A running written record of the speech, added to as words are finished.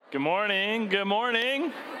Good morning. Good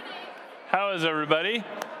morning. How is everybody?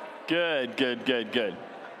 Good.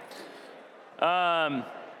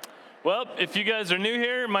 Well, if you guys are new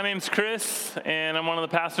here, my name's Chris, and I'm one of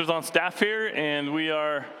the pastors on staff here, and we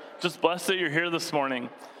are just blessed that you're here this morning.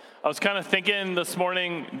 I was kind of thinking this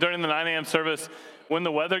morning during the 9 a.m. service, when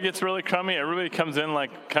the weather gets really crummy, everybody comes in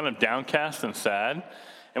like kind of downcast and sad,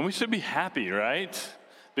 and we should be happy, right?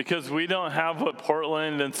 Because we don't have what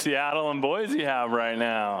Portland and Seattle and Boise have right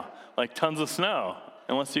now, like tons of snow,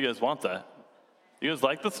 unless you guys want that. You guys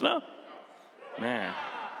like the snow? Man,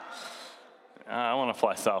 I want to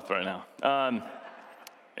fly south right now.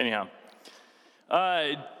 Anyhow,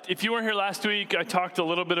 if you weren't here last week, I talked a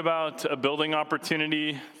little bit about a building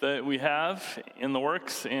opportunity that we have in the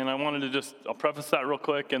works, and I wanted to I'll preface that real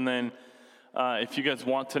quick, and then if you guys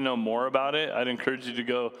want to know more about it, I'd encourage you to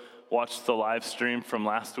go watch the live stream from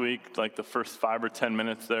last week, like the first 5 or 10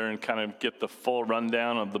 minutes there, and kind of get the full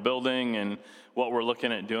rundown of the building and what we're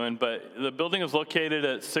looking at doing. But the building is located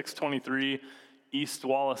at 623 East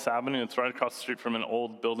Wallace Avenue. It's right across the street from an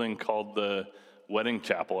old building called the Wedding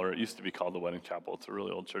Chapel, or it used to be called the Wedding Chapel. It's a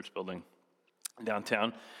really old church building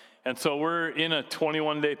downtown. And so we're in a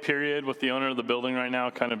 21-day period with the owner of the building right now,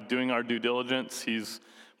 kind of doing our due diligence. He's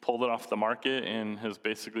pulled it off the market and has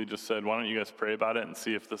basically just said, why don't you guys pray about it and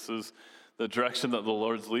see if this is the direction that the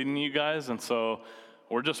Lord's leading you guys. And so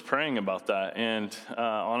we're just praying about that. And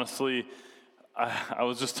honestly, I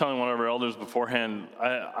was just telling one of our elders beforehand,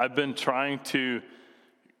 I've been trying to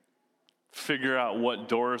figure out what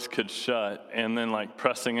doors could shut and then like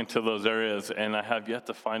pressing into those areas, and I have yet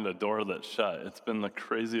to find a door that's shut. It's been the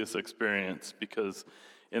craziest experience because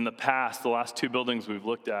in the past, the last 2 buildings we've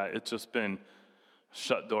looked at, it's just been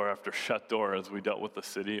shut door after shut door as we dealt with the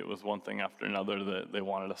city. It was one thing after another that they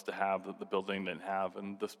wanted us to have that the building didn't have.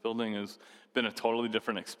 And this building has been a totally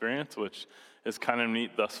different experience, which is kind of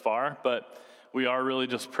neat thus far. But we are really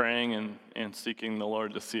just praying and seeking the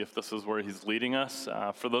Lord to see if this is where he's leading us.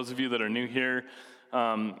 For those of you that are new here,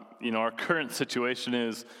 our current situation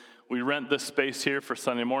is we rent this space here for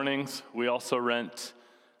Sunday mornings. We also rent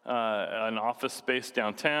an office space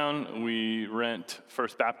downtown. We rent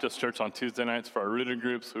First Baptist Church on Tuesday nights for our rooted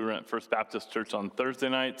groups. We rent First Baptist Church on Thursday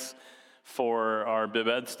nights for our Bib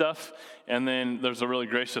Ed stuff. And then there's a really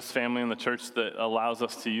gracious family in the church that allows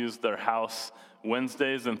us to use their house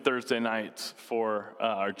Wednesdays and Thursday nights for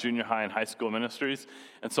our junior high and high school ministries.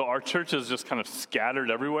 And so our church is just kind of scattered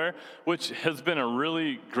everywhere, which has been a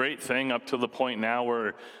really great thing up to the point now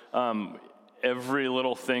where every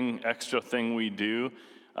little extra thing we do,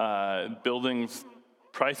 buildings,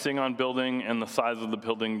 pricing on building and the size of the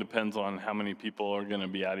building depends on how many people are going to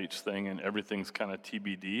be at each thing, and everything's kind of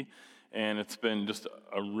TBD. And it's been just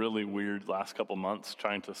a really weird last couple months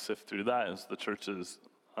trying to sift through that as the church is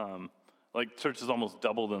almost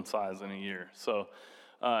doubled in size in a year. So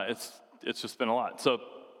it's just been a lot. So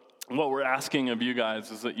what we're asking of you guys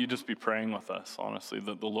is that you just be praying with us, honestly,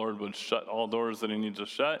 that the Lord would shut all doors that he needs to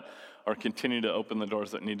shut or continue to open the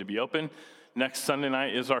doors that need to be open. Next Sunday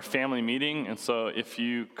night is our family meeting, and so if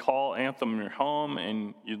you call Anthem in your home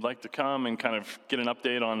and you'd like to come and kind of get an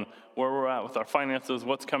update on where we're at with our finances,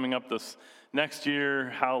 what's coming up this next year,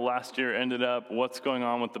 how last year ended up, what's going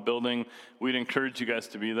on with the building, we'd encourage you guys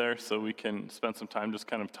to be there so we can spend some time just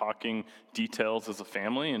kind of talking details as a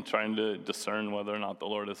family and trying to discern whether or not the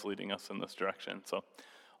Lord is leading us in this direction. So,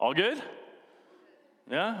 all good?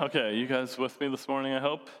 Yeah? Okay, you guys with me this morning, I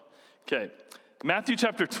hope? Okay. Matthew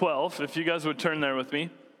chapter 12, if you guys would turn there with me.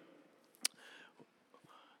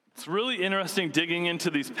 It's really interesting digging into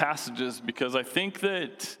these passages because I think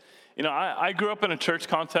that, I grew up in a church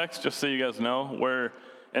context, just so you guys know, where,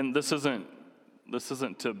 and this isn't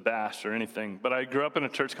to bash or anything, but I grew up in a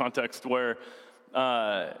church context where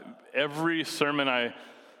every sermon I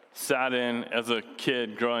sat in as a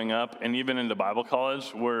kid growing up and even into Bible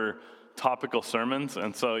college were topical sermons.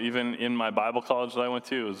 And so even in my Bible college that I went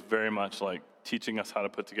to, it was very much like teaching us how to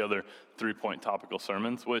put together 3-point topical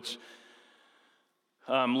sermons, which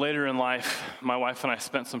later in life, my wife and I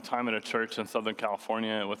spent some time at a church in Southern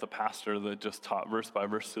California with a pastor that just taught verse by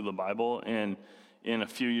verse through the Bible. And in a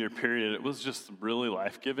few-year period, it was just really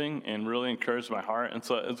life-giving and really encouraged my heart. And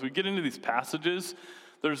so as we get into these passages,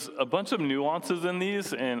 there's a bunch of nuances in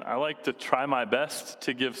these, and I like to try my best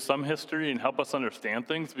to give some history and help us understand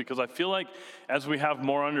things, because I feel like as we have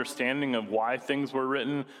more understanding of why things were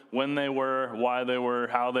written, when they were, why they were,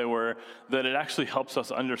 how they were, that it actually helps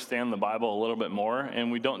us understand the Bible a little bit more,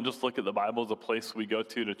 and we don't just look at the Bible as a place we go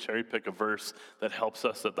to cherry pick a verse that helps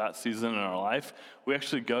us at that season in our life. We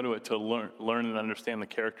actually go to it to learn and understand the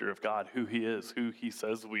character of God, who he is, who he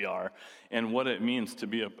says we are, and what it means to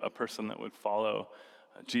be a person that would follow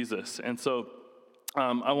Jesus. And so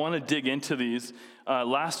I want to dig into these.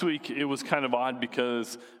 Last week, it was kind of odd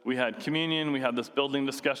because we had communion, we had this building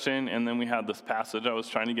discussion, and then we had this passage I was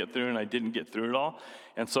trying to get through, and I didn't get through it all.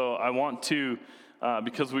 And so I want to,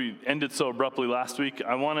 because we ended so abruptly last week,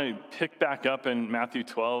 I want to pick back up in Matthew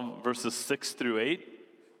 12, verses 6 through 8,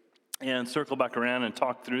 and circle back around and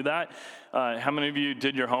talk through that. How many of you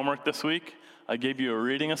did your homework this week? I gave you a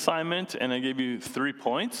reading assignment, and I gave you 3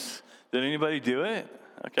 points. Did anybody do it?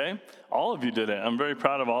 Okay, all of you did it. I'm very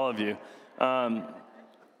proud of all of you.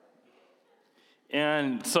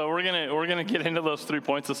 And so we're gonna get into those 3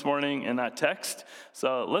 points this morning in that text.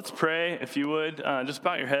 So let's pray, if you would. Just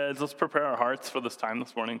bow your heads. Let's prepare our hearts for this time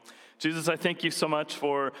this morning. Jesus, I thank you so much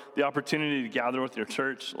for the opportunity to gather with your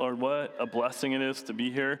church. Lord, what a blessing it is to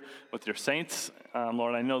be here with your saints.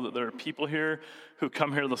 Lord, I know that there are people here who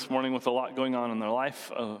come here this morning with a lot going on in their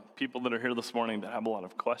life, people that are here this morning that have a lot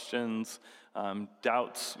of questions,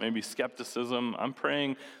 doubts, maybe skepticism. I'm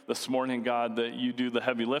praying this morning, God, that you do the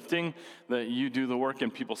heavy lifting, that you do the work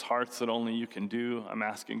in people's hearts that only you can do. I'm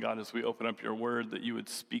asking, God, as we open up your word, that you would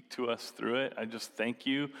speak to us through it. I just thank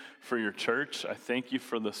you for your church. I thank you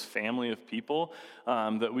for this family of people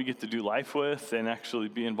that we get to do life with and actually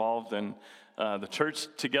be involved in the church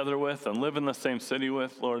together with and live in the same city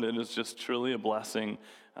with. Lord, it is just truly a blessing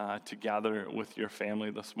to gather with your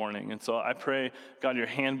family this morning. And so I pray, God, your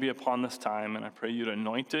hand be upon this time, and I pray you'd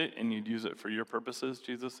anoint it and you'd use it for your purposes,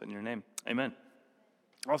 Jesus, in your name. Amen.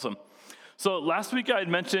 Awesome. So last week I had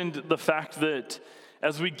mentioned the fact that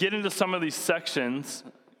as we get into some of these sections,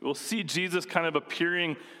 we'll see Jesus kind of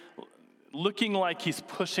appearing, looking like he's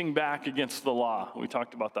pushing back against the law. We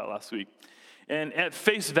talked about that last week. And at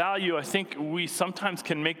face value, I think we sometimes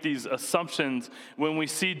can make these assumptions when we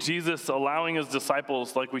see Jesus allowing his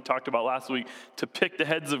disciples, like we talked about last week, to pick the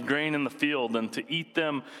heads of grain in the field and to eat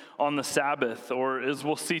them on the Sabbath. Or as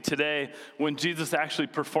we'll see today, when Jesus actually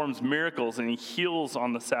performs miracles and he heals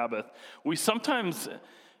on the Sabbath. We sometimes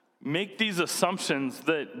make these assumptions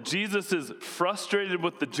that Jesus is frustrated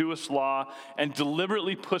with the Jewish law and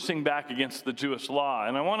deliberately pushing back against the Jewish law.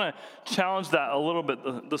 And I want to challenge that a little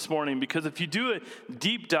bit this morning, because if you do a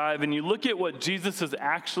deep dive and you look at what Jesus is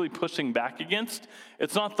actually pushing back against,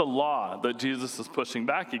 it's not the law that Jesus is pushing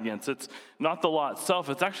back against. It's not the law itself.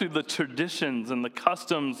 It's actually the traditions and the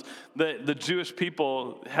customs that the Jewish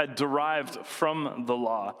people had derived from the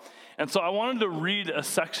law. And so I wanted to read a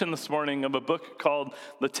section this morning of a book called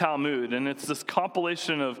the Talmud, and it's this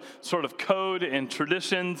compilation of sort of code and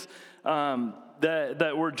traditions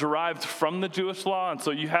that were derived from the Jewish law. And so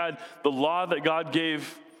you had the law that God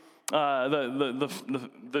gave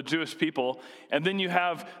the Jewish people, and then you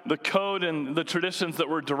have the code and the traditions that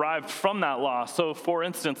were derived from that law. So for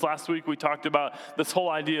instance, last week we talked about this whole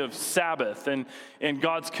idea of Sabbath and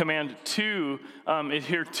God's command to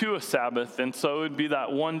adhere to a Sabbath, and so it would be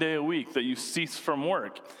that one day a week that you cease from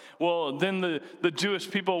work. Well, then the Jewish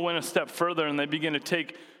people went a step further and they began to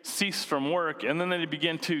cease from work, and then they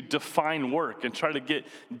begin to define work and try to get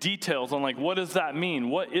details on, like, what does that mean?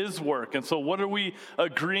 What is work? And so what are we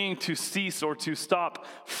agreeing to cease or to stop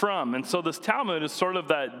from? And so this Talmud is sort of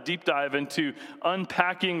that deep dive into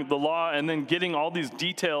unpacking the law and then getting all these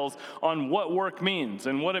details on what work means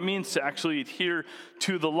and what it means to actually adhere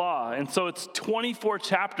to the law. And so it's 24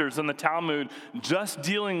 chapters in the Talmud just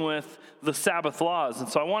dealing with the Sabbath laws. And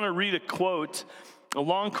so I want to read a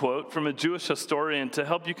long quote from a Jewish historian to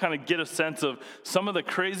help you kind of get a sense of some of the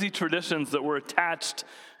crazy traditions that were attached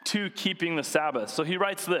to keeping the Sabbath. So he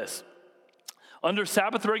writes this: under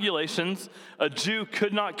Sabbath regulations, a Jew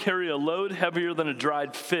could not carry a load heavier than a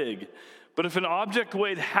dried fig, but if an object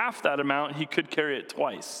weighed half that amount, he could carry it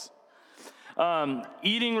twice.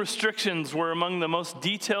 Eating restrictions were among the most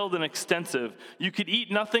detailed and extensive. You could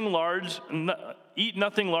eat nothing larger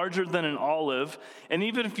than an olive, and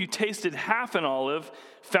even if you tasted half an olive,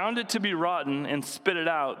 found it to be rotten, and spit it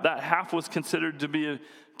out, that half was considered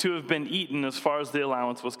to have been eaten as far as the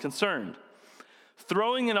allowance was concerned.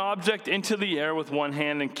 Throwing an object into the air with one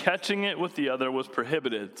hand and catching it with the other was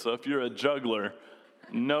prohibited. So if you're a juggler,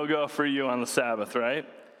 no go for you on the Sabbath, right?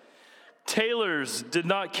 Tailors did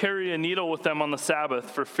not carry a needle with them on the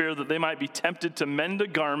Sabbath for fear that they might be tempted to mend a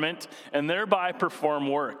garment and thereby perform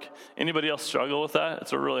work. Anybody else struggle with that?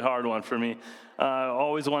 It's a really hard one for me. I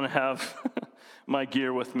always want to have my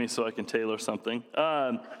gear with me so I can tailor something.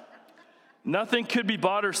 Nothing could be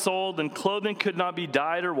bought or sold, and clothing could not be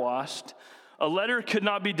dyed or washed. A letter could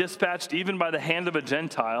not be dispatched even by the hand of a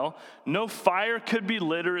Gentile. No fire could be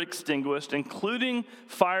lit or extinguished, including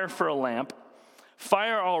fire for a lamp.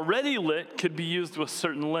 Fire already lit could be used with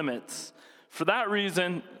certain limits. For that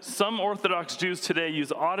reason, some Orthodox Jews today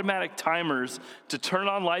use automatic timers to turn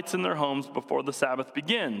on lights in their homes before the Sabbath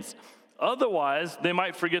begins. Otherwise, they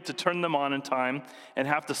might forget to turn them on in time and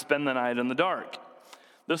have to spend the night in the dark.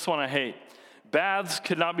 This one I hate. Baths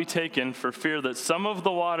could not be taken for fear that some of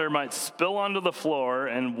the water might spill onto the floor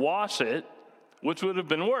and wash it, which would have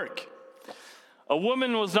been work. A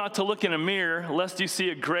woman was not to look in a mirror, lest you see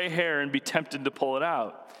a gray hair and be tempted to pull it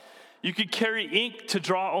out. You could carry ink to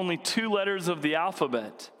draw only 2 letters of the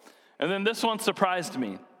alphabet. And then this one surprised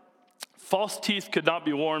me. False teeth could not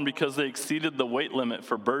be worn because they exceeded the weight limit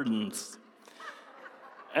for burdens.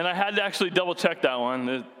 And I had to actually double check that one.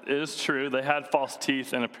 It is true. They had false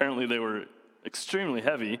teeth, and apparently they were extremely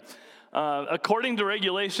heavy. According to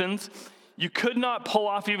regulations, you could not pull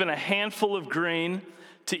off even a handful of grain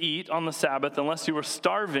to eat on the Sabbath unless you were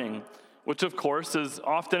starving, which of course is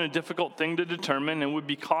often a difficult thing to determine and would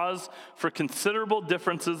be cause for considerable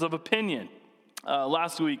differences of opinion.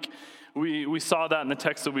 Last week, we saw that in the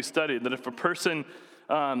text that we studied, that if a person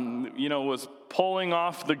was pulling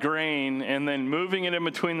off the grain and then moving it in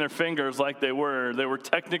between their fingers like they were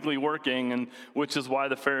technically working, and which is why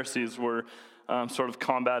the Pharisees were sort of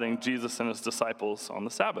combating Jesus and his disciples on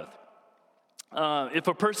the Sabbath. If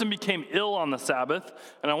a person became ill on the Sabbath,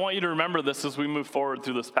 and I want you to remember this as we move forward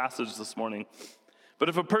through this passage this morning, but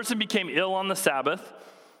if a person became ill on the Sabbath,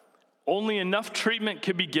 only enough treatment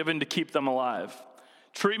could be given to keep them alive.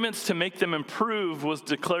 Treatments to make them improve was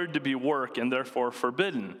declared to be work and therefore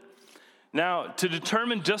forbidden. Now, to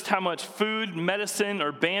determine just how much food, medicine,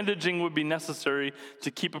 or bandaging would be necessary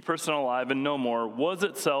to keep a person alive and no more was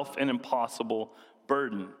itself an impossible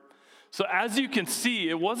burden. So as you can see,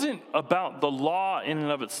 it wasn't about the law in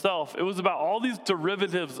and of itself. It was about all these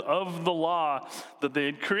derivatives of the law that they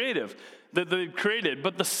had created.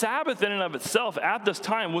 But the Sabbath in and of itself at this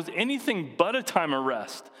time was anything but a time of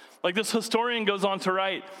rest. Like this historian goes on to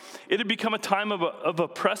write, it had become a time of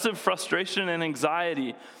oppressive frustration and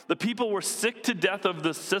anxiety. The people were sick to death of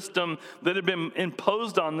the system that had been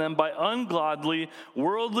imposed on them by ungodly,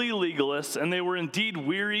 worldly legalists, and they were indeed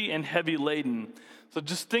weary and heavy laden. So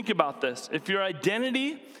just think about this. If your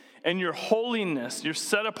identity and your holiness, your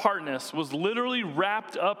set-apartness was literally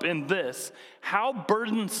wrapped up in this, how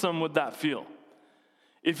burdensome would that feel?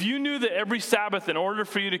 If you knew that every Sabbath, in order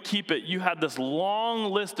for you to keep it, you had this long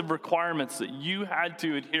list of requirements that you had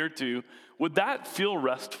to adhere to, would that feel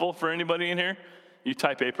restful for anybody in here? You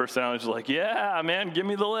type A personality, like, yeah, man, give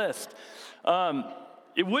me the list.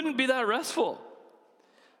 It wouldn't be that restful.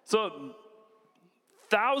 So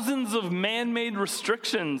thousands of man-made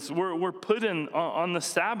restrictions were put in on the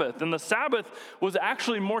Sabbath. And the Sabbath was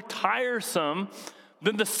actually more tiresome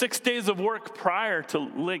than the 6 days of work prior to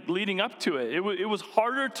leading up to it. It was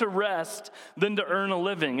harder to rest than to earn a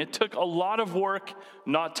living. It took a lot of work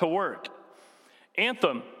not to work.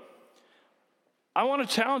 Anthem, I want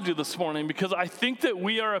to challenge you this morning because I think that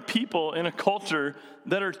we are a people in a culture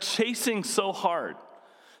that are chasing so hard.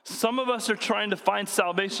 Some of us are trying to find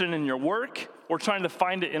salvation in your work. We're trying to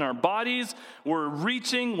find it in our bodies. We're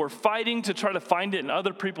fighting to try to find it in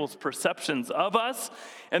other people's perceptions of us.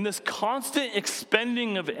 And this constant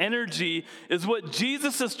expending of energy is what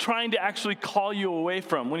Jesus is trying to actually call you away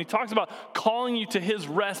from. When he talks about calling you to his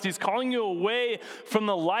rest, he's calling you away from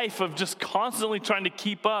the life of just constantly trying to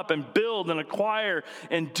keep up and build and acquire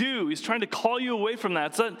and do. He's trying to call you away from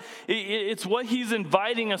that. So it's what he's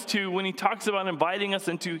inviting us to when he talks about inviting us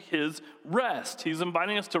into his rest. He's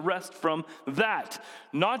inviting us to rest from that.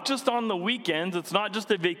 Not just on the weekends, it's not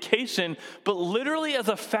just a vacation, but literally as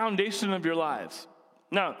a foundation of your lives.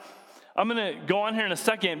 Now, I'm going to go on here in a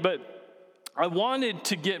second, but I wanted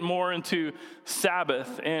to get more into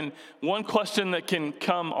Sabbath. And one question that can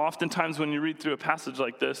come oftentimes when you read through a passage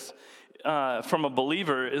like this from a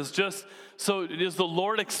believer is just, so is the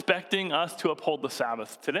Lord expecting us to uphold the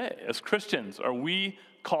Sabbath today as Christians? Are we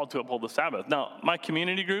called to uphold the Sabbath? Now, my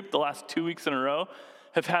community group, the last 2 weeks in a row,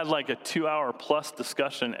 have had like a 2-hour plus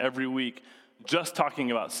discussion every week just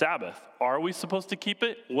talking about Sabbath. Are we supposed to keep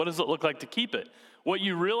it? What does it look like to keep it? What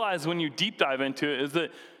you realize when you deep dive into it is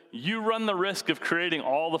that you run the risk of creating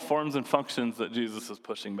all the forms and functions that Jesus is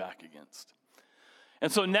pushing back against.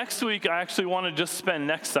 And so next week, I actually want to just spend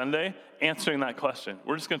next Sunday answering that question.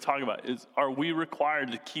 We're just going to talk about are we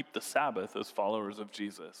required to keep the Sabbath as followers of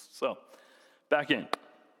Jesus? So back in.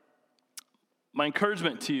 My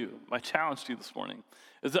encouragement to you, my challenge to you this morning,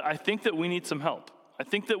 is that I think that we need some help. I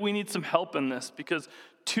think that we need some help in this because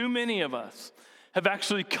too many of us have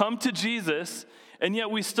actually come to Jesus, and yet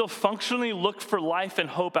we still functionally look for life and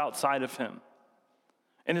hope outside of him.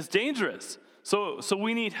 And it's dangerous. So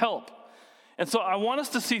we need help. And so I want us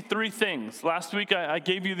to see three things. Last week I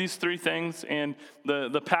gave you these three things and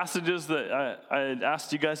the passages that I had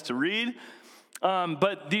asked you guys to read.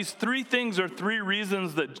 But these three things are three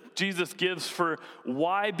reasons that Jesus gives for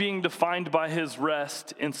why being defined by his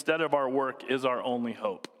rest instead of our work is our only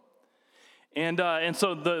hope. And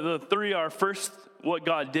so the three are: first, what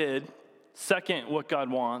God did; second, what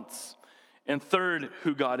God wants; and third,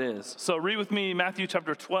 who God is. So read with me Matthew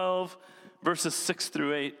chapter 12, verses 6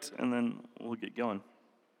 through 8, and then we'll get going.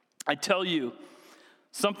 I tell you,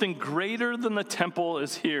 something greater than the temple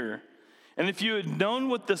is here. And if you had known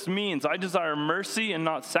what this means, I desire mercy and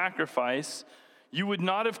not sacrifice, you would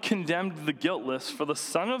not have condemned the guiltless, for the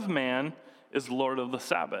Son of Man is Lord of the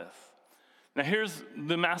Sabbath. Now here's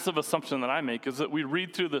the massive assumption that I make, is that we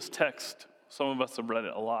read through this text, some of us have read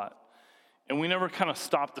it a lot, and we never kind of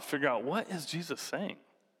stop to figure out, what is Jesus saying?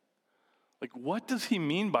 Like, what does he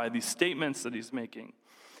mean by these statements that he's making?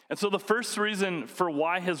 And so the first reason for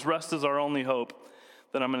why his rest is our only hope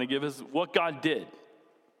that I'm going to give is what God did.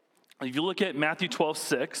 If you look at Matthew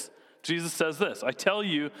 12:6, Jesus says this: I tell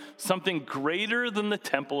you, something greater than the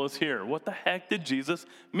temple is here. What the heck did Jesus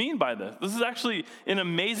mean by this? This is actually an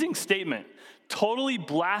amazing statement, totally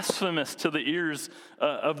blasphemous to the ears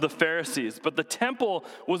of the Pharisees. But the temple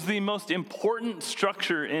was the most important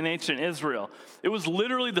structure in ancient Israel. It was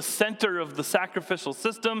literally the center of the sacrificial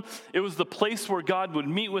system. It was the place where God would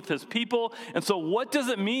meet with his people. And so what does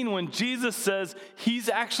it mean when Jesus says he's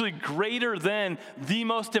actually greater than the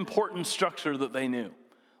most important structure that they knew?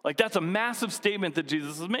 Like, that's a massive statement that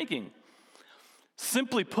Jesus is making.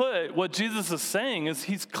 Simply put, what Jesus is saying is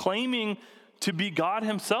he's claiming to be God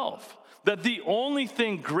himself. That the only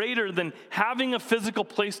thing greater than having a physical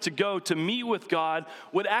place to go to meet with God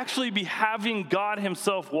would actually be having God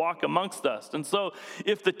himself walk amongst us. And so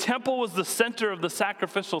if the temple was the center of the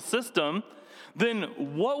sacrificial system, then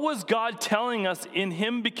what was God telling us in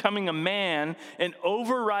him becoming a man and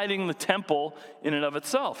overriding the temple in and of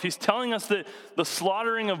itself? He's telling us that the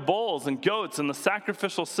slaughtering of bulls and goats and the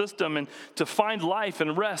sacrificial system and to find life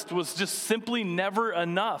and rest was just simply never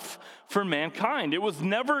enough for mankind. It was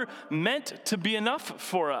never meant to be enough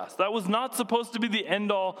for us. That was not supposed to be the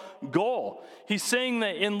end-all goal. He's saying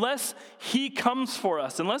that unless he comes for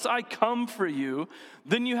us, unless I come for you,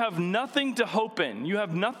 then you have nothing to hope in. You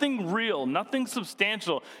have nothing real, nothing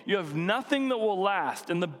substantial. You have nothing that will last.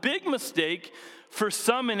 And the big mistake for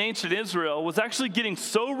some in ancient Israel was actually getting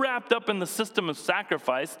so wrapped up in the system of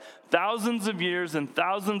sacrifice, thousands of years and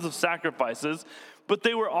thousands of sacrifices, but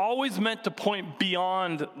they were always meant to point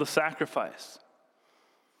beyond the sacrifice.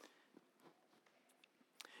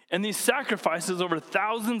 And these sacrifices over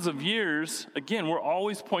thousands of years, again, were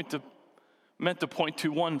always meant to point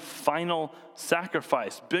to one final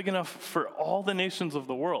sacrifice, big enough for all the nations of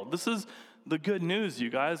the world. This is the good news, you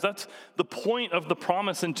guys. That's the point of the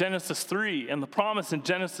promise in Genesis 3 and the promise in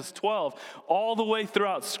Genesis 12. All the way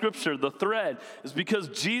throughout Scripture, the thread is because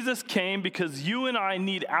Jesus came, because you and I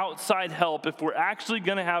need outside help if we're actually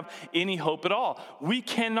going to have any hope at all. We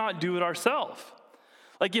cannot do it ourselves.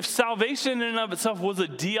 Like, if salvation in and of itself was a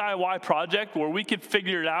DIY project where we could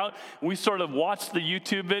figure it out, we sort of watch the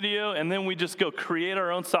YouTube video and then we just go create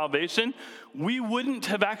our own salvation, we wouldn't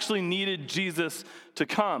have actually needed Jesus to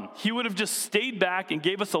come. He would have just stayed back and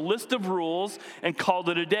gave us a list of rules and called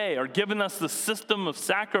it a day, or given us the system of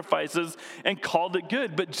sacrifices and called it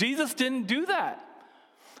good. But Jesus didn't do that.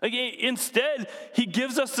 Like, instead, he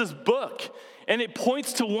gives us this book, and it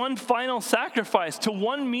points to one final sacrifice, to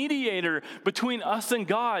one mediator between us and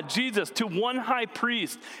God, Jesus, to one high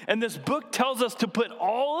priest. And this book tells us to put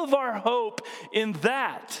all of our hope in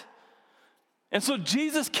that. And so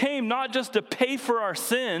Jesus came not just to pay for our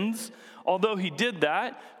sins, although he did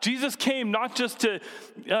that. Jesus came not just to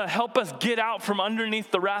help us get out from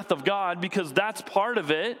underneath the wrath of God, because that's part of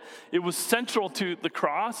it. It was central to the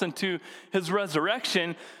cross and to his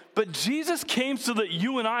resurrection. But Jesus came so that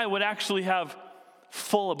you and I would actually have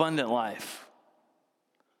full, abundant life.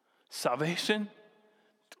 Salvation,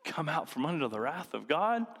 to come out from under the wrath of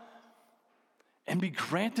God and be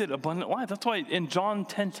granted abundant life. That's why in John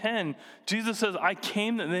 10:10, Jesus says, I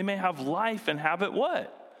came that they may have life and have it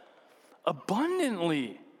what?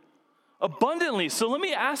 Abundantly. Abundantly. So let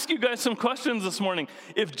me ask you guys some questions this morning.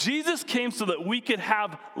 If Jesus came so that we could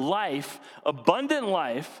have life, abundant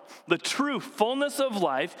life, the true fullness of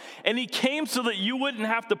life, and he came so that you wouldn't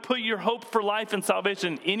have to put your hope for life and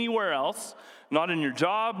salvation anywhere else, not in your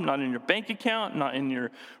job, not in your bank account, not in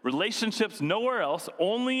your relationships, nowhere else,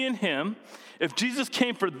 only in him. If Jesus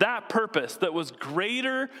came for that purpose that was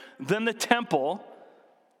greater than the temple,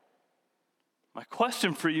 my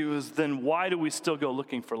question for you is then why do we still go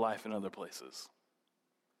looking for life in other places?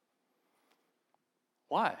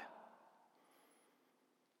 Why?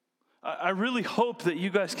 I really hope that you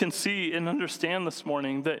guys can see and understand this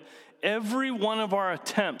morning that every one of our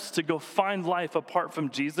attempts to go find life apart from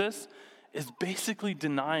Jesus is basically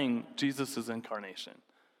denying Jesus' incarnation.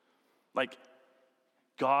 Like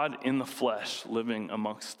God in the flesh living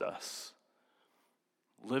amongst us,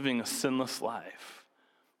 living a sinless life,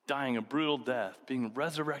 dying a brutal death, being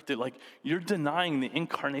resurrected. Like you're denying the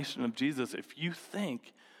incarnation of Jesus if you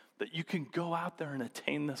think that you can go out there and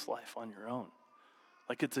attain this life on your own.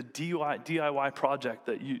 Like it's a DIY project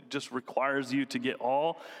that just requires you to get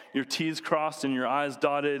all your T's crossed and your I's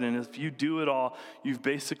dotted. And if you do it all, you've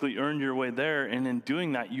basically earned your way there. And in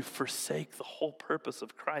doing that, you forsake the whole purpose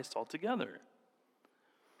of Christ altogether.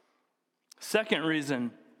 Second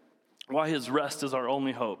reason why his rest is our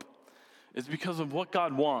only hope is because of what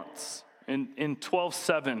God wants. In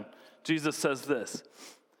 12:7, Jesus says this,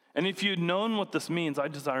 "And if you'd known what this means, I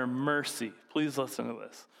desire mercy." Please listen to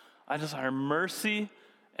this. "I desire mercy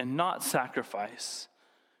and not sacrifice.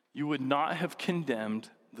 You would not have condemned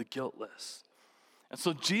the guiltless." And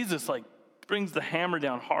so Jesus brings the hammer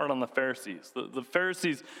down hard on the Pharisees. The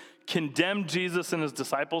Pharisees condemned Jesus and his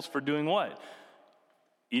disciples for doing what?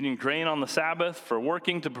 Eating grain on the Sabbath, for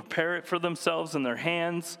working to prepare it for themselves in their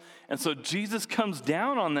hands. And so Jesus comes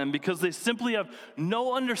down on them because they simply have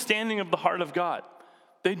no understanding of the heart of God.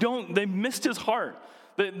 They missed his heart.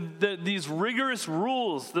 These rigorous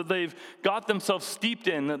rules that they've got themselves steeped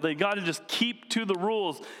in, that they got to just keep to the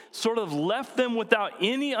rules, sort of left them without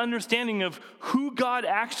any understanding of who God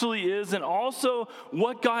actually is and also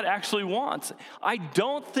what God actually wants. I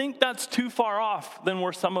don't think that's too far off than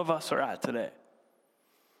where some of us are at today.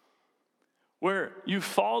 Where you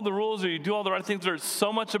follow the rules or you do all the right things, there's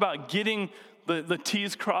so much about getting the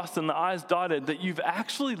T's crossed and the I's dotted that you've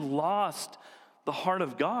actually lost the heart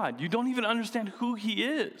of God. You don't even understand who he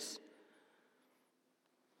is.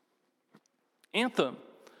 Anthem.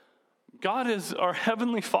 God is our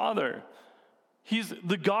heavenly Father. He's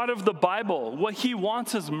the God of the Bible. What he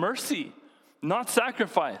wants is mercy, not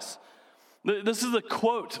sacrifice. This is a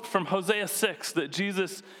quote from Hosea 6 that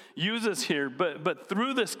Jesus uses here, but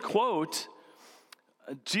through this quote,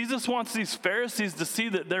 Jesus wants these Pharisees to see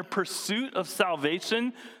that their pursuit of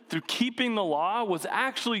salvation through keeping the law was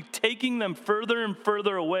actually taking them further and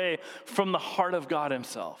further away from the heart of God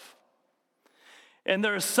himself. And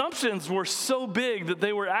their assumptions were so big that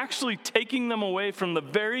they were actually taking them away from the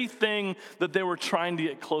very thing that they were trying to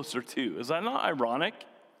get closer to. Is that not ironic?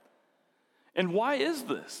 And why is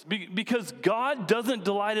this? Because God doesn't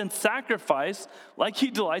delight in sacrifice like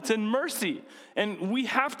he delights in mercy. And we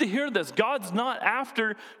have to hear this. God's not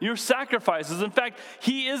after your sacrifices. In fact,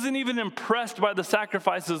 he isn't even impressed by the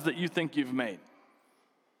sacrifices that you think you've made.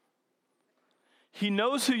 He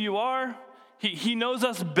knows who you are. He knows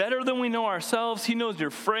us better than we know ourselves. He knows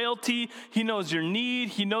your frailty. He knows your need.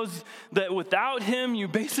 He knows that without him, you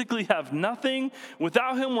basically have nothing.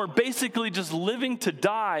 Without him, we're basically just living to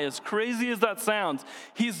die, as crazy as that sounds.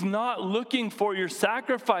 He's not looking for your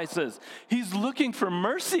sacrifices. He's looking for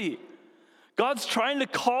mercy. God's trying to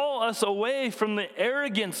call us away from the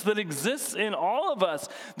arrogance that exists in all of us,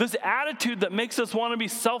 this attitude that makes us want to be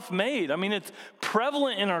self-made. I mean, it's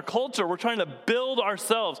prevalent in our culture. We're trying to build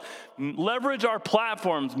ourselves, leverage our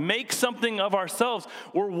platforms, make something of ourselves.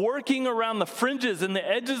 We're working around the fringes and the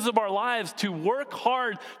edges of our lives to work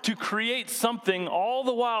hard to create something, all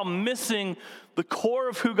the while missing the core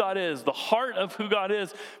of who God is, the heart of who God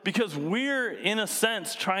is, because we're, in a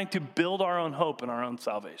sense, trying to build our own hope and our own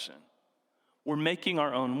salvation. We're making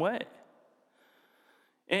our own way.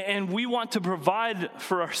 And we want to provide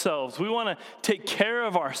for ourselves. We want to take care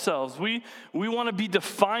of ourselves. We want to be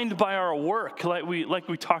defined by our work, like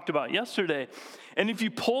we talked about yesterday. And if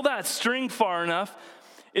you pull that string far enough,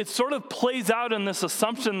 it sort of plays out in this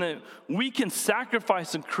assumption that we can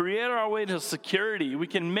sacrifice and create our way to security. We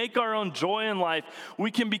can make our own joy in life.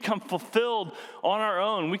 We can become fulfilled on our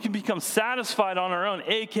own. We can become satisfied on our own,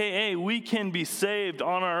 AKA we can be saved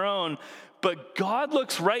on our own. But God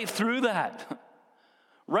looks right through that,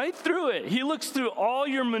 right through it. He looks through all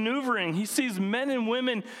your maneuvering. He sees men and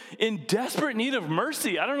women in desperate need of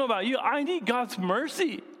mercy. I don't know about you. I need God's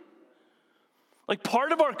mercy. Like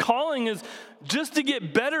part of our calling is just to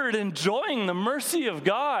get better at enjoying the mercy of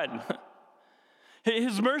God.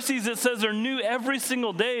 His mercies, it says, are new every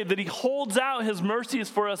single day, that he holds out his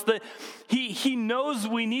mercies for us, that he knows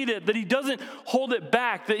we need it, that he doesn't hold it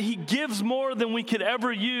back, that he gives more than we could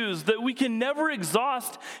ever use, that we can never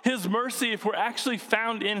exhaust his mercy if we're actually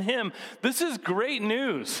found in him. This is great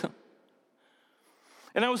news.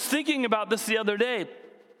 And I was thinking about this the other day.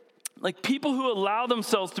 Like people who allow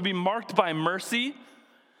themselves to be marked by mercy,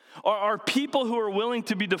 are people who are willing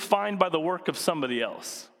to be defined by the work of somebody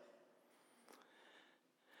else.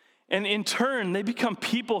 And in turn, they become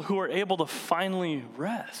people who are able to finally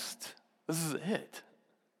rest. This is it.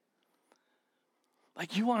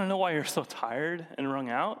 Like, you want to know why you're so tired and wrung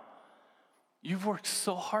out? You've worked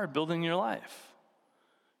so hard building your life.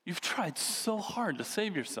 You've tried so hard to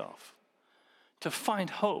save yourself, to find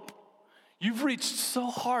hope. You've reached so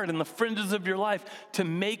hard in the fringes of your life to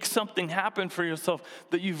make something happen for yourself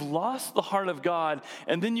that you've lost the heart of God.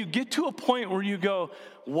 And then you get to a point where you go,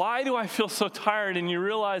 why do I feel so tired? And you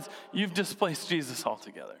realize you've displaced Jesus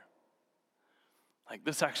altogether. Like,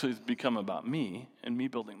 this actually has become about me and me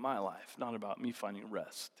building my life, not about me finding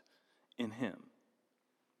rest in him.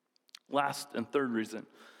 Last and third reason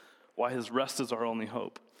why his rest is our only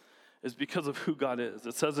hope is because of who God is.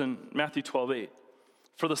 It says in Matthew 12:8,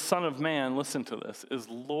 for the Son of Man, listen to this, is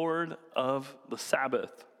Lord of the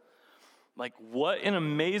Sabbath. Like, what an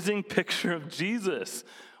amazing picture of Jesus.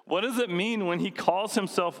 What does it mean when he calls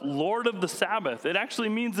himself Lord of the Sabbath? It actually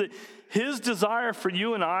means that his desire for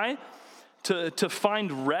you and I to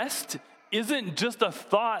find rest isn't just a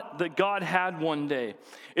thought that God had one day.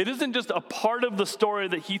 It isn't just a part of the story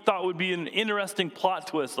that he thought would be an interesting plot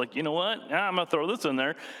twist. Like, you know what? Now I'm going to throw this in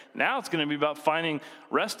there. Now it's going to be about finding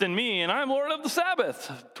rest in me, and I'm Lord of the Sabbath.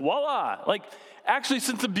 Voila. Like, actually,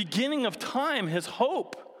 since the beginning of time, his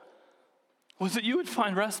hope was that you would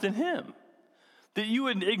find rest in him. That you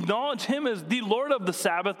would acknowledge him as the Lord of the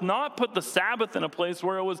Sabbath, not put the Sabbath in a place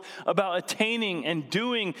where it was about attaining and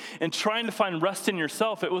doing and trying to find rest in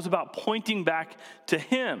yourself. It was about pointing back to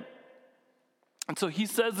him. And so he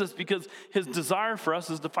says this because his desire for us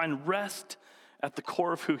is to find rest at the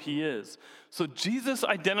core of who he is. So Jesus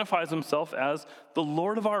identifies himself as the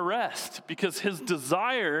Lord of our rest because his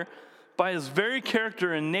desire, by his very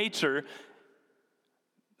character and nature,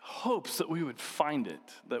 hopes that we would find it,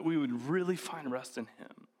 that we would really find rest in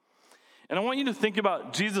him. And I want you to think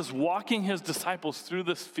about Jesus walking his disciples through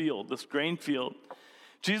this field, this grain field.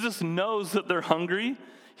 Jesus knows that they're hungry.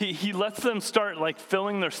 He lets them start like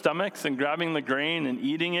filling their stomachs and grabbing the grain and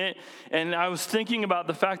eating it. And I was thinking about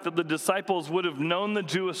the fact that the disciples would have known the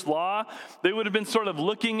Jewish law. They would have been sort of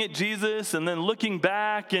looking at Jesus and then looking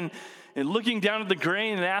back and looking down at the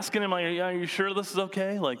grain and asking him, like, are you sure this is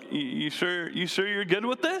okay? Like, you sure you're good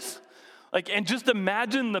with this? Like, and just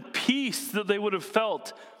imagine the peace that they would have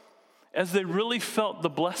felt as they really felt the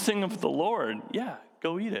blessing of the Lord. Yeah,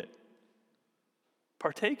 go eat it.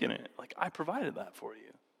 Partake in it. Like, I provided that for you.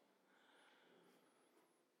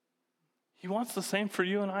 He wants the same for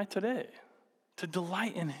you and I today, to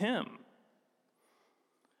delight in him.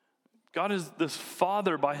 God is this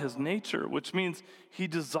father by his nature, which means he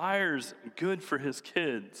desires good for his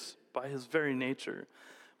kids by his very nature.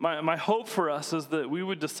 My hope for us is that we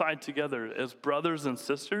would decide together as brothers and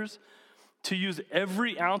sisters to use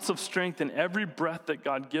every ounce of strength and every breath that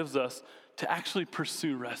God gives us to actually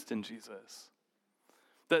pursue rest in Jesus.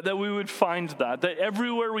 That we would find that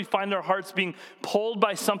everywhere we find our hearts being pulled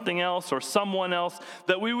by something else or someone else,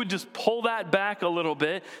 that we would just pull that back a little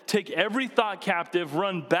bit, take every thought captive,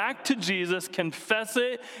 run back to Jesus, confess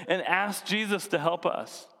it, and ask Jesus to help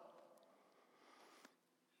us.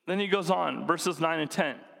 Then he goes on, verses 9 and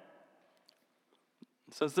 10.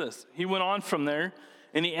 It says this, he went on from there,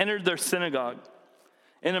 and he entered their synagogue.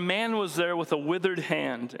 And a man was there with a withered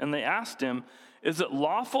hand, and they asked him, is it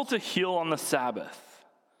lawful to heal on the Sabbath?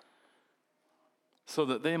 So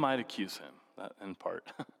that they might accuse him, that in part.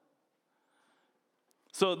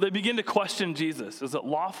 So they begin to question Jesus. Is it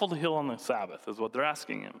lawful to heal on the Sabbath, is what they're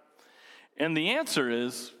asking him. And the answer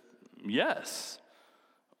is yes.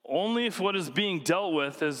 Only if what is being dealt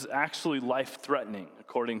with is actually life-threatening,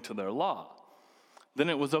 according to their law. Then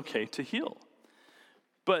it was okay to heal.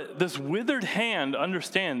 But this withered hand,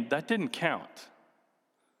 understand, that didn't count.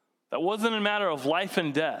 That wasn't a matter of life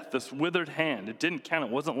and death, this withered hand. It didn't count.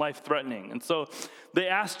 It wasn't life-threatening. And so they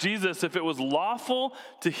asked Jesus if it was lawful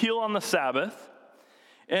to heal on the Sabbath.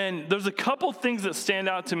 And there's a couple things that stand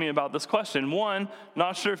out to me about this question. One,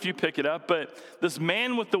 not sure if you pick it up, but this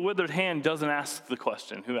man with the withered hand doesn't ask the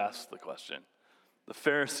question. Who asks the question? The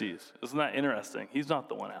Pharisees. Isn't that interesting? He's not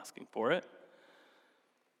the one asking for it.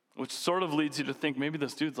 Which sort of leads you to think maybe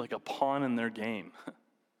this dude's like a pawn in their game.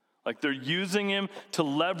 Like they're using him to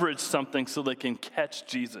leverage something so they can catch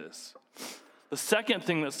Jesus. The second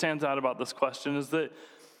thing that stands out about this question is that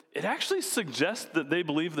it actually suggests that they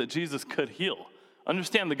believe that Jesus could heal.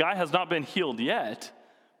 Understand, the guy has not been healed yet,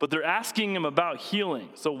 but they're asking him about healing.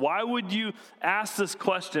 So why would you ask this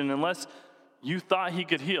question unless you thought he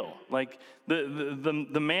could heal. Like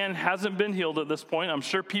the man hasn't been healed at this point. I'm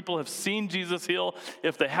sure people have seen Jesus heal.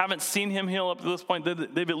 If they haven't seen him heal up to this point,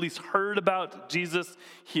 they've at least heard about Jesus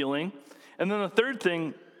healing. And then the third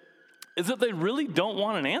thing is that they really don't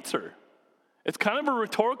want an answer. It's kind of a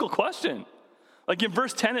rhetorical question. Like in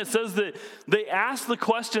verse 10, it says that they asked the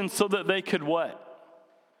question so that they could what?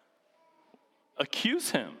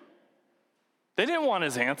 Accuse him. They didn't want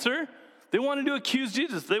his answer. They wanted to accuse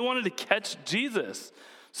Jesus. They wanted to catch Jesus.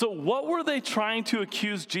 So what were they trying to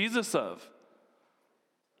accuse Jesus of?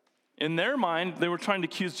 In their mind, they were trying to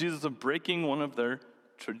accuse Jesus of breaking one of their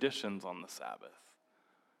traditions on the Sabbath.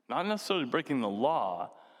 Not necessarily breaking the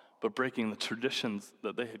law, but breaking the traditions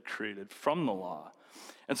that they had created from the law.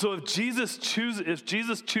 And so if Jesus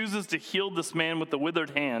chooses to heal this man with the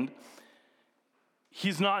withered hand,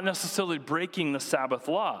 he's not necessarily breaking the Sabbath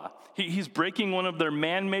law. He's breaking one of their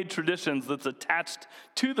man-made traditions that's attached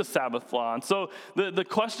to the Sabbath law. And so the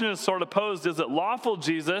question is sort of posed, is it lawful,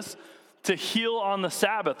 Jesus, to heal on the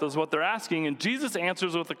Sabbath, is what they're asking. And Jesus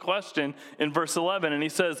answers with a question in verse 11, and he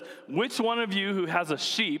says, which one of you who has a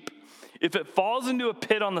sheep, if it falls into a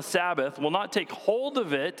pit on the Sabbath, will not take hold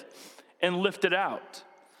of it and lift it out?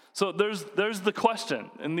 So there's the question.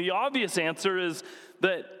 And the obvious answer is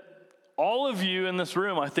that all of you in this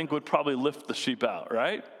room, I think, would probably lift the sheep out,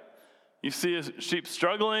 right? You see a sheep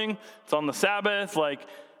struggling, it's on the Sabbath, like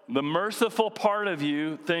the merciful part of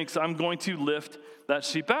you thinks, I'm going to lift that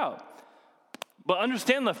sheep out. But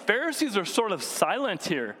understand, the Pharisees are sort of silent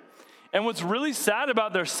here. And what's really sad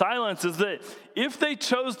about their silence is that if they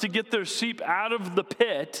chose to get their sheep out of the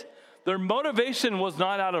pit, their motivation was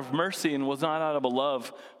not out of mercy and was not out of a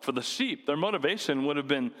love for the sheep. Their motivation would have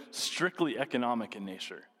been strictly economic in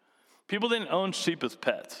nature. People didn't own sheep as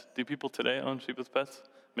pets. Do people today own sheep as pets?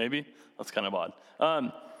 Maybe? That's kind of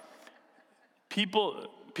odd.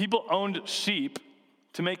 People owned sheep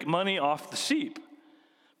to make money off the sheep.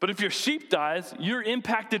 But if your sheep dies, you're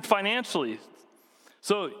impacted financially.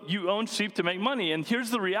 So you own sheep to make money. And here's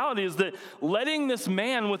the reality is that letting this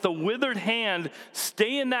man with a withered hand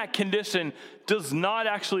stay in that condition does not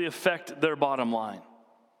actually affect their bottom line.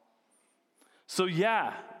 So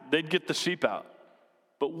yeah, they'd get the sheep out.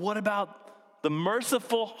 But what about the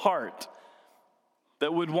merciful heart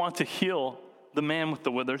that would want to heal the man with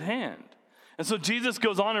the withered hand? And so Jesus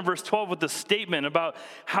goes on in verse 12 with this statement about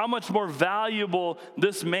how much more valuable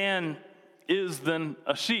this man is than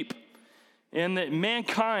a sheep. And that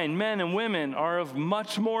mankind, men and women, are of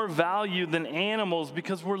much more value than animals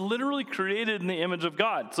because we're literally created in the image of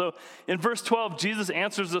God. So in verse 12, Jesus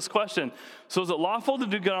answers this question. So is it lawful to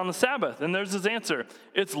do good on the Sabbath? And there's his answer.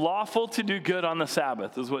 It's lawful to do good on the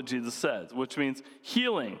Sabbath is what Jesus says, which means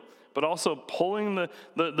healing, but also pulling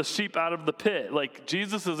the sheep out of the pit. Like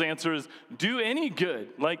Jesus' answer is do any good,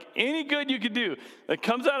 like any good you could do that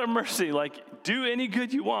comes out of mercy, like do any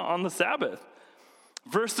good you want on the Sabbath.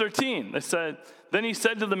 Verse 13, they said, then he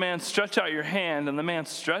said to the man, stretch out your hand, and the man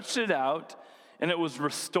stretched it out, and it was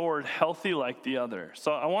restored healthy like the other.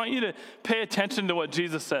 So I want you to pay attention to what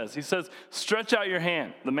Jesus says. He says, stretch out your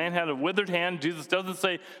hand. The man had a withered hand. Jesus doesn't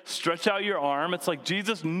say, stretch out your arm. It's like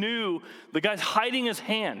Jesus knew the guy's hiding his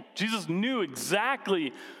hand. Jesus knew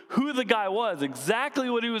exactly who the guy was, exactly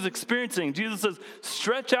what he was experiencing. Jesus says,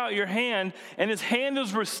 stretch out your hand, and his hand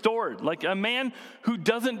is restored. Like a man who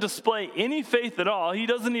doesn't display any faith at all, he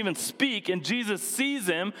doesn't even speak, and Jesus sees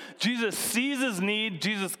him, Jesus sees his need,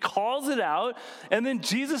 Jesus calls it out, and then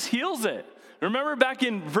Jesus heals it. Remember back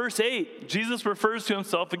in verse 8, Jesus refers to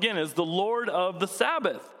himself again as the Lord of the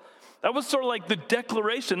Sabbath. That was sort of like the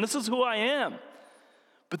declaration, this is who I am.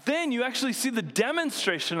 But then you actually see the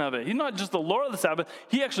demonstration of it. He's not just the Lord of the Sabbath.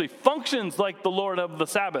 He actually functions like the Lord of the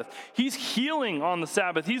Sabbath. He's healing on the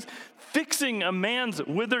Sabbath. He's fixing a man's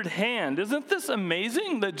withered hand. Isn't this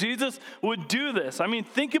amazing that Jesus would do this? I mean,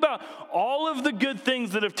 think about all of the good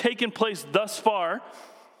things that have taken place thus far,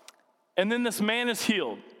 and then this man is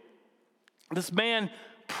healed. This man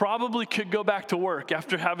probably could go back to work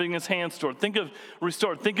after having his hand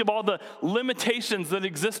restored. Think of all the limitations that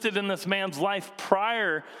existed in this man's life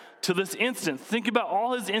prior to this instance. Think about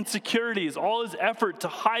all his insecurities, all his effort to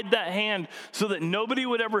hide that hand so that nobody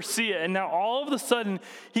would ever see it. And now all of a sudden,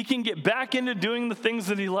 he can get back into doing the things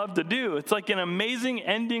that he loved to do. It's like an amazing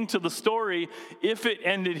ending to the story if it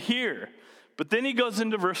ended here. But then he goes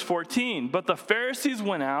into verse 14. But the Pharisees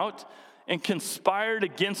went out and conspired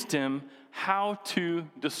against him how to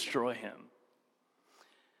destroy him.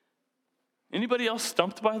 Anybody else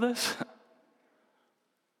stumped by this?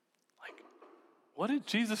 Like, what did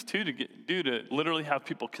Jesus do to literally have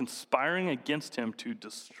people conspiring against him to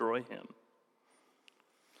destroy him?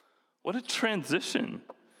 What a transition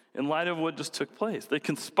in light of what just took place. They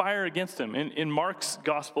conspire against him. In Mark's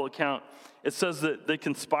gospel account, it says that they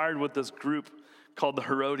conspired with this group called the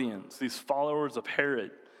Herodians, these followers of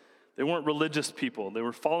Herod. They weren't religious people. They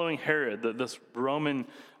were following Herod, this Roman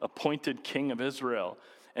appointed king of Israel.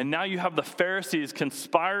 And now you have the Pharisees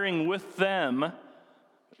conspiring with them,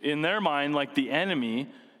 in their mind, like the enemy,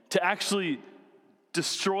 to actually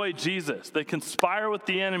destroy Jesus. They conspire with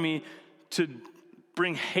the enemy to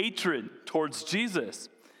bring hatred towards Jesus.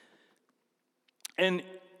 And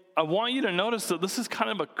I want you to notice that this is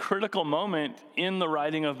kind of a critical moment in the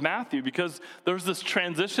writing of Matthew, because there's this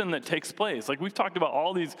transition that takes place. Like, we've talked about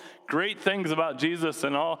all these great things about Jesus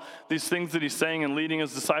and all these things that he's saying and leading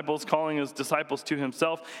his disciples, calling his disciples to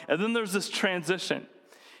himself. And then there's this transition.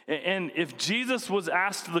 And if Jesus was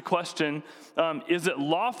asked the question, is it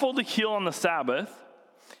lawful to heal on the Sabbath?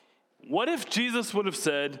 What if Jesus would have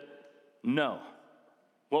said no?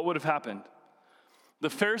 What would have happened? The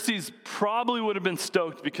Pharisees probably would have been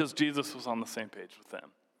stoked because Jesus was on the same page with them.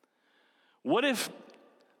 What if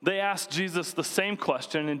they asked Jesus the same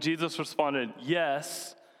question and Jesus responded,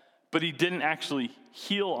 yes, but he didn't actually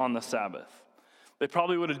heal on the Sabbath? They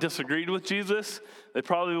probably would have disagreed with Jesus. They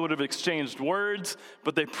probably would have exchanged words,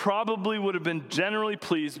 but they probably would have been generally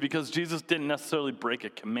pleased because Jesus didn't necessarily break a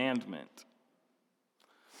commandment.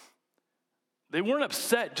 They weren't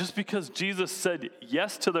upset just because Jesus said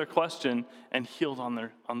yes to their question and healed on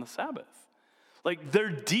the Sabbath. Like, their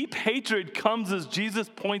deep hatred comes as Jesus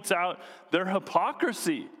points out their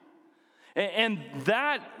hypocrisy. And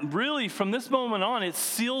that really, from this moment on, it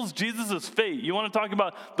seals Jesus' fate. You want to talk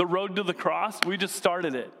about the road to the cross? We just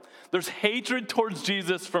started it. There's hatred towards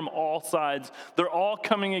Jesus from all sides. They're all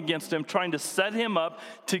coming against him, trying to set him up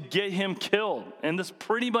to get him killed. And this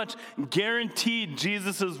pretty much guaranteed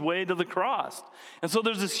Jesus' way to the cross. And so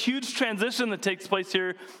there's this huge transition that takes place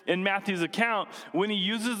here in Matthew's account when he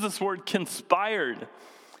uses this word conspired.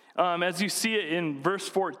 As you see it in verse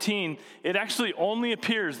 14, it actually only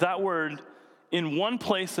appears, that word, in one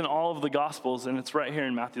place in all of the Gospels, and it's right here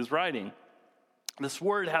in Matthew's writing. This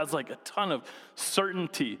word has like a ton of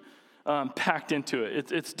certainty packed into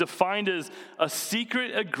it. It's defined as a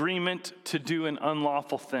secret agreement to do an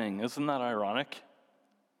unlawful thing. Isn't that ironic?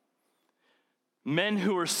 Men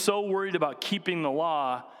who were so worried about keeping the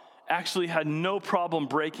law actually had no problem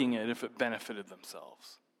breaking it if it benefited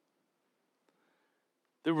themselves.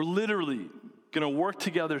 They were literally going to work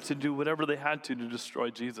together to do whatever they had to destroy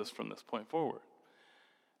Jesus from this point forward.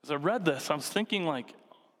 As I read this, I was thinking, like,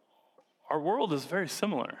 our world is very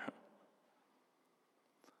similar.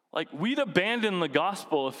 Like, we'd abandon the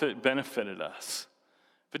gospel if it benefited us.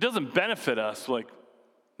 If it doesn't benefit us,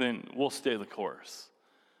 then we'll stay the course.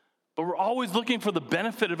 But we're always looking for the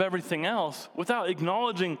benefit of everything else without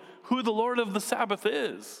acknowledging who the Lord of the Sabbath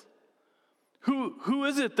is. Who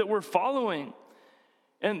is it that we're following?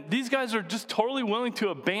 And these guys are just totally willing to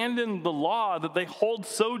abandon the law that they hold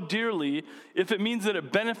so dearly if it means that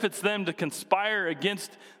it benefits them to conspire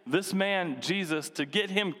against this man, Jesus, to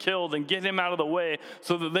get him killed and get him out of the way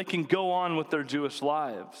so that they can go on with their Jewish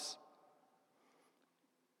lives.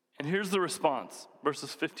 And here's the response,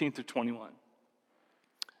 verses 15 through 21.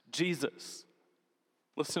 Jesus,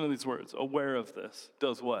 listen to these words, aware of this,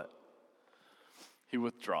 does what? He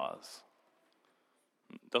withdraws.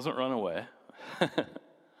 Doesn't run away.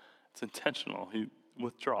 It's intentional. He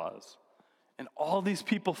withdraws. And all these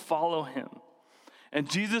people follow him. And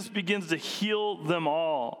Jesus begins to heal them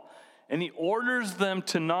all. And he orders them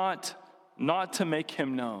to not to make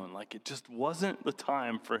him known. Like, it just wasn't the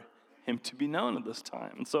time for him to be known at this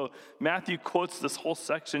time. And so Matthew quotes this whole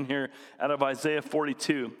section here out of Isaiah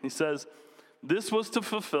 42. He says, this was to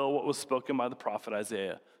fulfill what was spoken by the prophet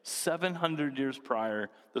Isaiah. 700 years prior,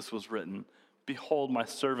 this was written. Behold, my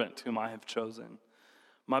servant whom I have chosen,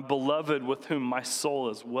 my beloved with whom my soul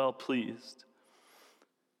is well pleased.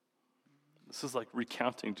 This is like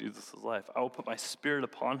recounting Jesus' life. I will put my spirit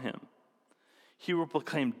upon him. He will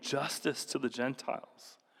proclaim justice to the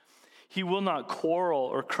Gentiles. He will not quarrel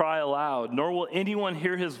or cry aloud, nor will anyone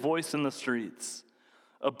hear his voice in the streets.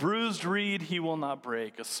 A bruised reed he will not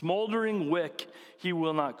break. A smoldering wick he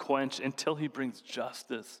will not quench until he brings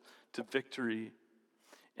justice to victory.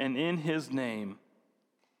 And in his name,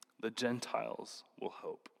 the Gentiles will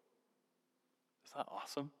hope. Is that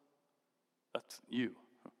awesome? That's you.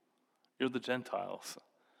 You're the Gentiles.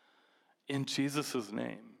 In Jesus'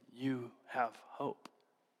 name, you have hope.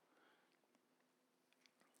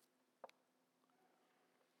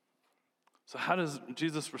 So how does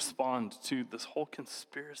Jesus respond to this whole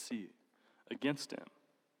conspiracy against him?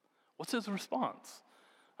 What's his response?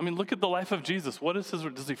 I mean, look at the life of Jesus. What is his?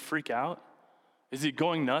 Does he freak out? Is he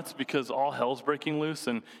going nuts because all hell's breaking loose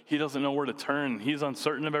and he doesn't know where to turn? He's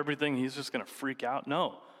uncertain of everything. He's just going to freak out?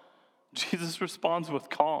 No. Jesus responds with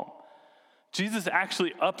calm. Jesus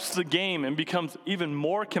actually ups the game and becomes even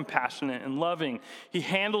more compassionate and loving. He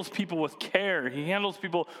handles people with care. He handles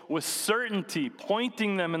people with certainty,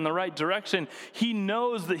 pointing them in the right direction. He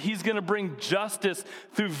knows that he's going to bring justice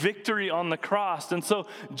through victory on the cross. And so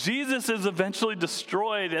Jesus is eventually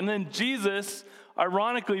destroyed, and then Jesus,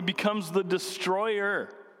 ironically, becomes the destroyer.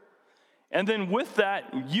 And then with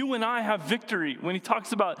that, you and I have victory. When he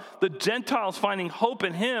talks about the Gentiles finding hope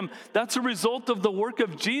in him, that's a result of the work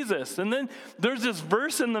of Jesus. And then there's this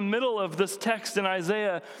verse in the middle of this text in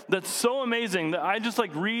Isaiah that's so amazing that I just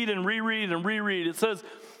like read and reread and reread. It says,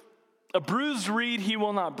 a bruised reed he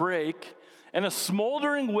will not break, and a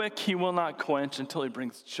smoldering wick he will not quench until he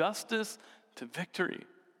brings justice to victory.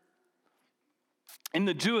 In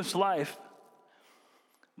the Jewish life,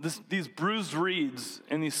 these bruised reeds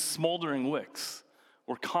and these smoldering wicks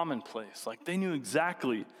were commonplace. Like they knew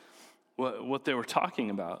exactly what they were talking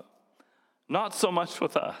about. Not so much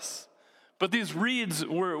with us. But these reeds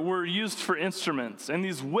were used for instruments, and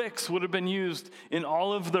these wicks would have been used in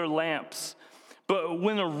all of their lamps. But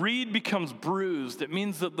when a reed becomes bruised, it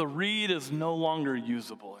means that the reed is no longer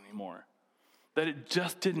usable anymore. That it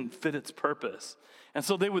just didn't fit its purpose. And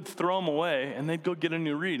so they would throw them away, and they'd go get a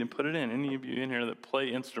new reed and put it in. Any of you in here that play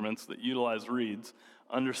instruments that utilize reeds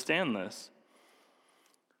understand this.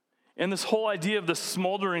 And this whole idea of the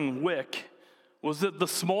smoldering wick was that the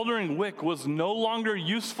smoldering wick was no longer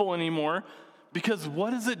useful anymore because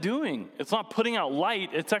what is it doing? It's not putting out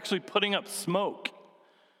light, it's actually putting up smoke.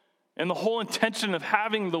 And the whole intention of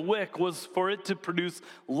having the wick was for it to produce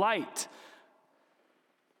light.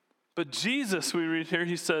 But Jesus, we read here,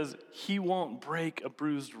 he says, he won't break a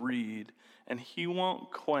bruised reed and he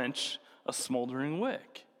won't quench a smoldering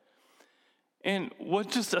wick. And what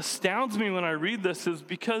just astounds me when I read this is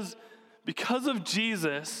because of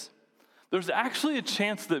Jesus, there's actually a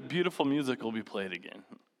chance that beautiful music will be played again.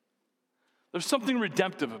 There's something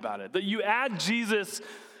redemptive about it. That you add Jesus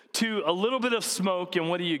to a little bit of smoke, and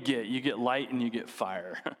what do you get? You get light and you get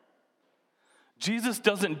fire. Jesus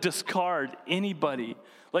doesn't discard anybody.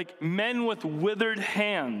 Like men with withered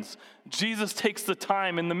hands, Jesus takes the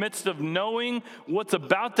time in the midst of knowing what's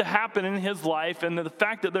about to happen in his life and the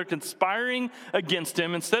fact that they're conspiring against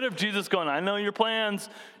him. Instead of Jesus going, I know your plans.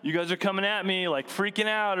 You guys are coming at me, like freaking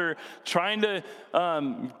out or trying to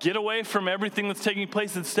get away from everything that's taking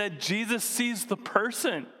place. Instead, Jesus sees the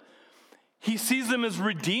person. He sees them as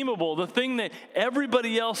redeemable, the thing that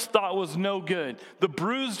everybody else thought was no good. The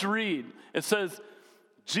bruised reed, it says,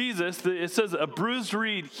 it says, a bruised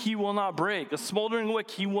reed he will not break. A smoldering wick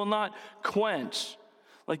he will not quench.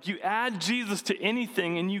 Like you add Jesus to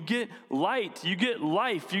anything and you get light, you get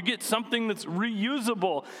life, you get something that's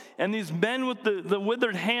reusable. And these men with the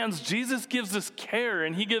withered hands, Jesus gives us care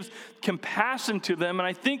and he gives compassion to them. And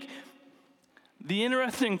I think the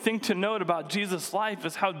interesting thing to note about Jesus' life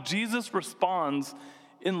is how Jesus responds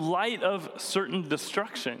in light of certain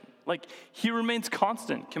destruction. Like he remains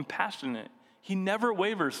constant, compassionate. He never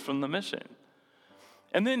wavers from the mission.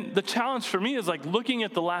 And then the challenge for me is like looking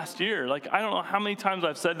at the last year. Like I don't know how many times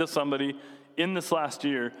I've said to somebody in this last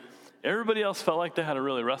year, everybody else felt like they had a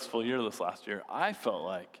really restful year this last year. I felt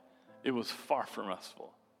like it was far from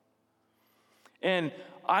restful. And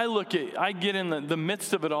I get in the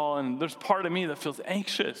midst of it all, and there's part of me that feels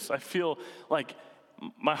anxious. I feel like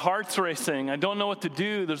my heart's racing. I don't know what to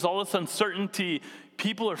do. There's all this uncertainty.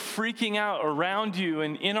 People are freaking out around you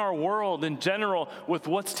and in our world in general with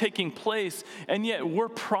what's taking place. And yet we're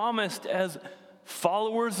promised as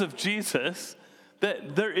followers of Jesus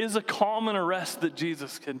that there is a calm and a rest that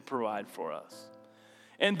Jesus can provide for us.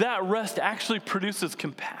 And that rest actually produces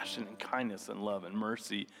compassion and kindness and love and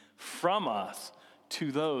mercy from us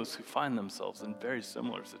to those who find themselves in very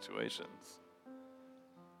similar situations.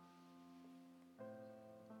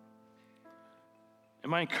 And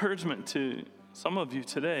my encouragement to some of you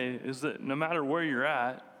today is that no matter where you're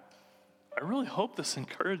at, I really hope this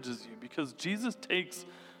encourages you because Jesus takes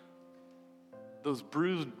those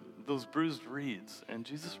bruised reeds and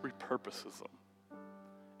Jesus repurposes them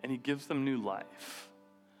and he gives them new life.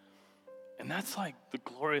 And that's like the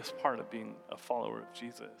glorious part of being a follower of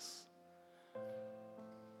Jesus.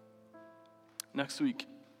 Next week,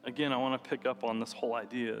 again, I want to pick up on this whole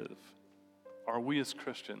idea of, are we as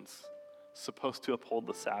Christians supposed to uphold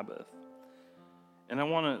the Sabbath? And I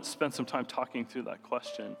want to spend some time talking through that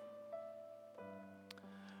question.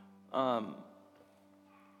 But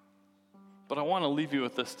I want to leave you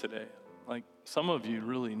with this today. Like, some of you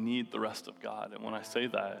really need the rest of God. And when I say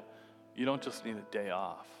that, you don't just need a day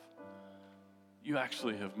off. you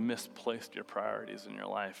actually have misplaced your priorities in your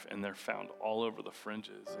life, and they're found all over the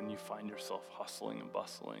fringes, and you find yourself hustling and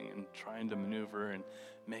bustling and trying to maneuver and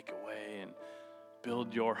make a way and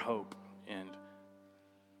build your hope and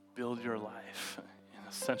build your life and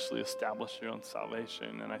essentially establish your own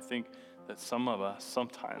salvation. And I think that some of us,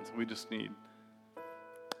 sometimes we just need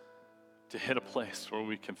to hit a place where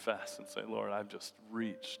we confess and say, Lord, I've just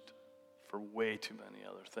reached for way too many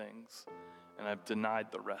other things, and I've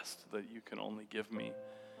denied the rest that you can only give me.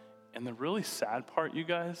 And the really sad part, you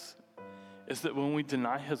guys, is that when we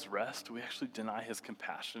deny his rest, we actually deny his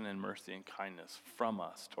compassion and mercy and kindness from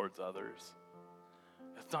us towards others.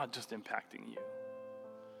 It's not just impacting you.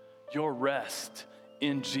 Your rest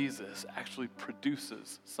in Jesus actually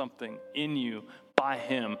produces something in you by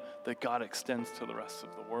him that God extends to the rest of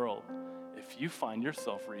the world. If you find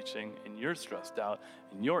yourself reaching and you're stressed out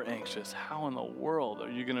and you're anxious, how in the world are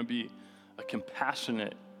you going to be a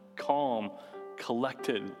compassionate, calm,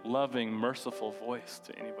 collected, loving, merciful voice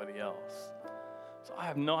to anybody else? So I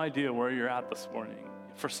have no idea where you're at this morning.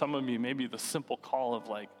 For some of you, maybe the simple call of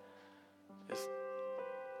is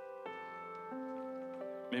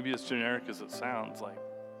maybe as generic as it sounds,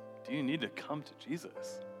 do you need to come to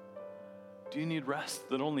Jesus? Do you need rest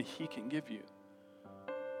that only he can give you?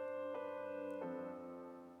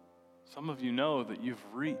 Some of you know that you've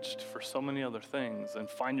reached for so many other things and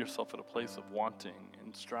find yourself at a place of wanting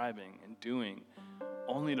and striving and doing,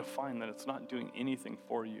 only to find that it's not doing anything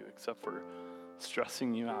for you except for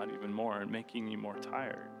stressing you out even more and making you more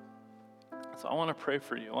tired. So I want to pray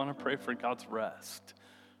for you. I want to pray for God's rest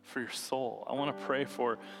for your soul. I want to pray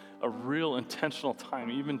for a real intentional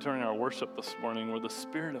time, even during our worship this morning, where the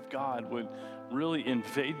Spirit of God would really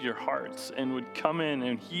invade your hearts and would come in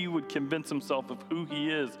and he would convince himself of who he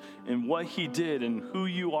is and what he did and who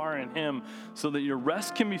you are in him, so that your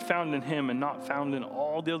rest can be found in him and not found in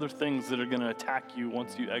all the other things that are going to attack you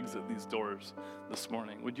once you exit these doors this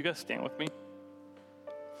morning. Would you guys stand with me?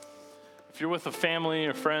 If you're with a family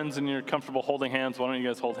or friends and you're comfortable holding hands, why don't you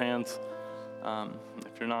guys hold hands?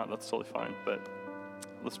 If you're not, that's totally fine, but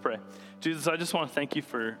let's pray. Jesus, I just want to thank you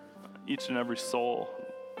for each and every soul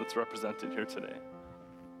that's represented here today.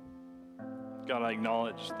 God, I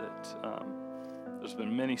acknowledge that there's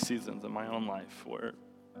been many seasons in my own life where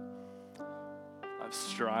I've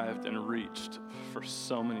strived and reached for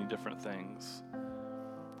so many different things,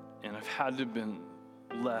 and I've had to have been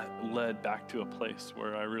led back to a place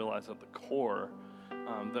where I realize at the core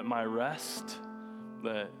that my rest,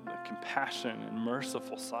 the compassion and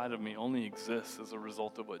merciful side of me only exists as a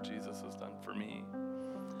result of what Jesus has done for me.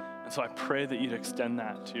 And so I pray that you'd extend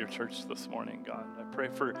that to your church this morning, God. I pray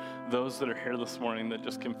for those that are here this morning that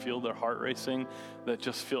just can feel their heart racing, that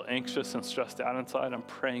just feel anxious and stressed out inside. I'm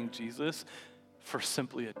praying, Jesus, for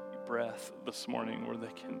simply a deep breath this morning where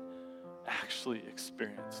they can actually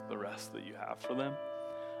experience the rest that you have for them.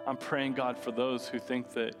 I'm praying, God, for those who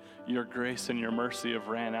think that your grace and your mercy have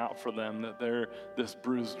ran out for them, that they're this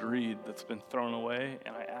bruised reed that's been thrown away.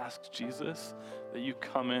 And I ask, Jesus, that you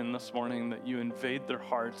come in this morning, that you invade their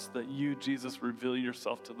hearts, that you, Jesus, reveal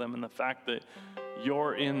yourself to them, and the fact that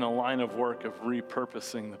you're in the line of work of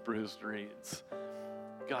repurposing the bruised reeds.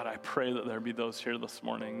 God, I pray that there be those here this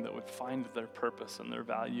morning that would find their purpose and their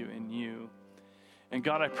value in you. And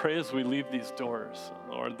God, I pray as we leave these doors,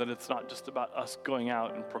 Lord, that it's not just about us going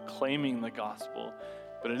out and proclaiming the gospel,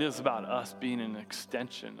 but it is about us being an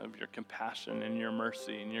extension of your compassion and your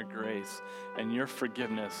mercy and your grace and your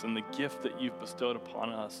forgiveness and the gift that you've bestowed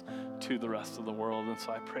upon us to the rest of the world. And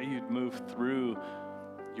so I pray you'd move through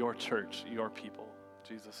your church, your people.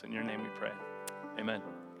 Jesus, in your name we pray. Amen.